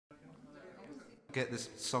Get this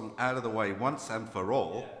song out of the way once and for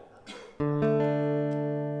all.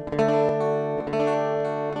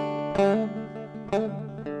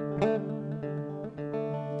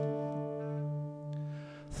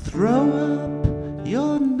 Throw up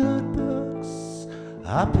your notebooks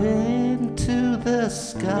up into the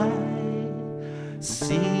sky.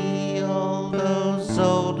 See all those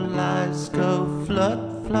old lives go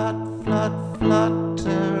flut, flut, flut,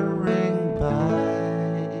 fluttering by.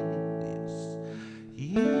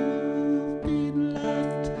 You've been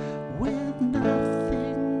left with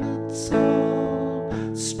nothing at all.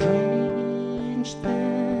 Strange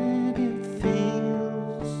that it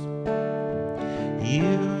feels.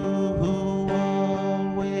 You who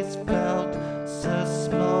always felt so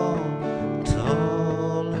small,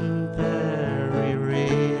 tall and very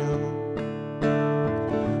real.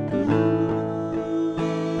 Ooh,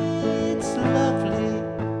 it's lovely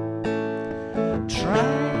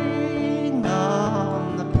trying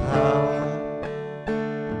on the power.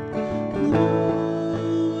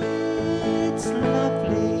 Ooh, it's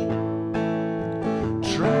lovely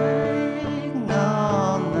trying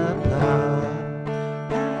on the power.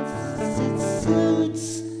 It suits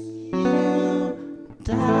you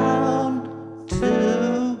down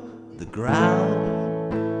to the ground.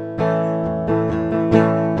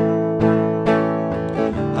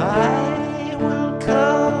 I will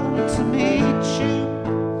come to meet you.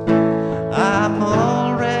 I'm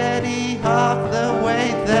already half the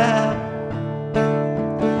way there,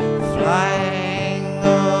 flying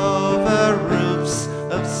over roofs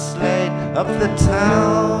of slate up the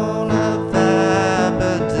town of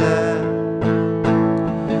Aberdeen.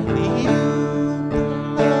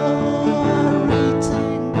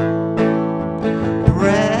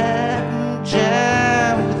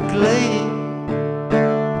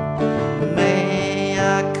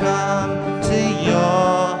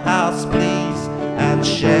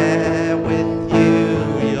 Share with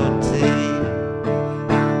you your tea.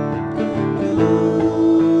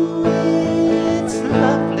 Ooh, it's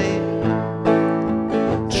lovely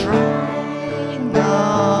trying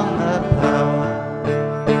on the power.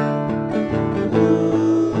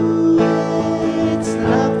 Ooh, it's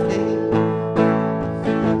lovely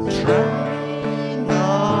trying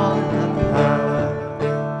on the power,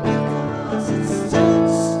 because it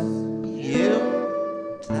suits you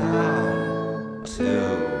down to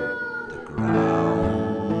the ground.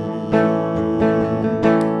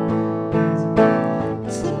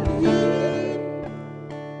 To be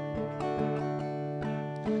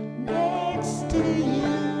next to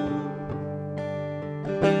you.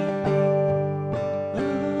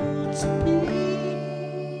 Oh, to be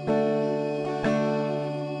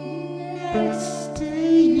next to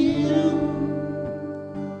you.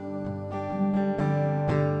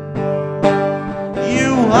 You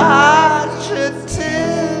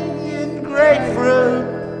Argentinian grapefruit,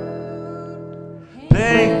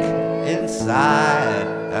 pink inside,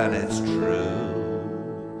 and it's true.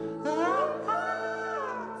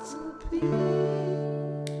 To be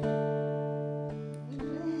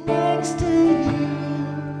next to you.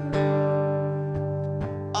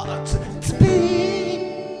 To be next to you.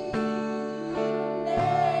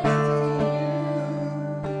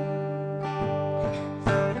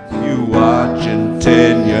 You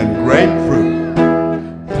Argentinian grapefruit,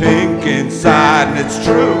 pink inside, and it's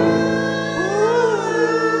true.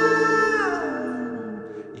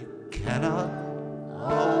 You cannot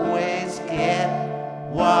always get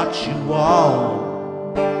what you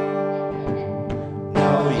want.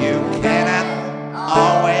 No, you cannot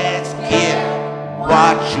always get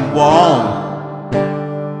what you want.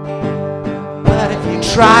 But if you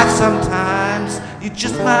try sometimes, you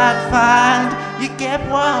just might find you get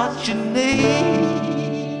what you need.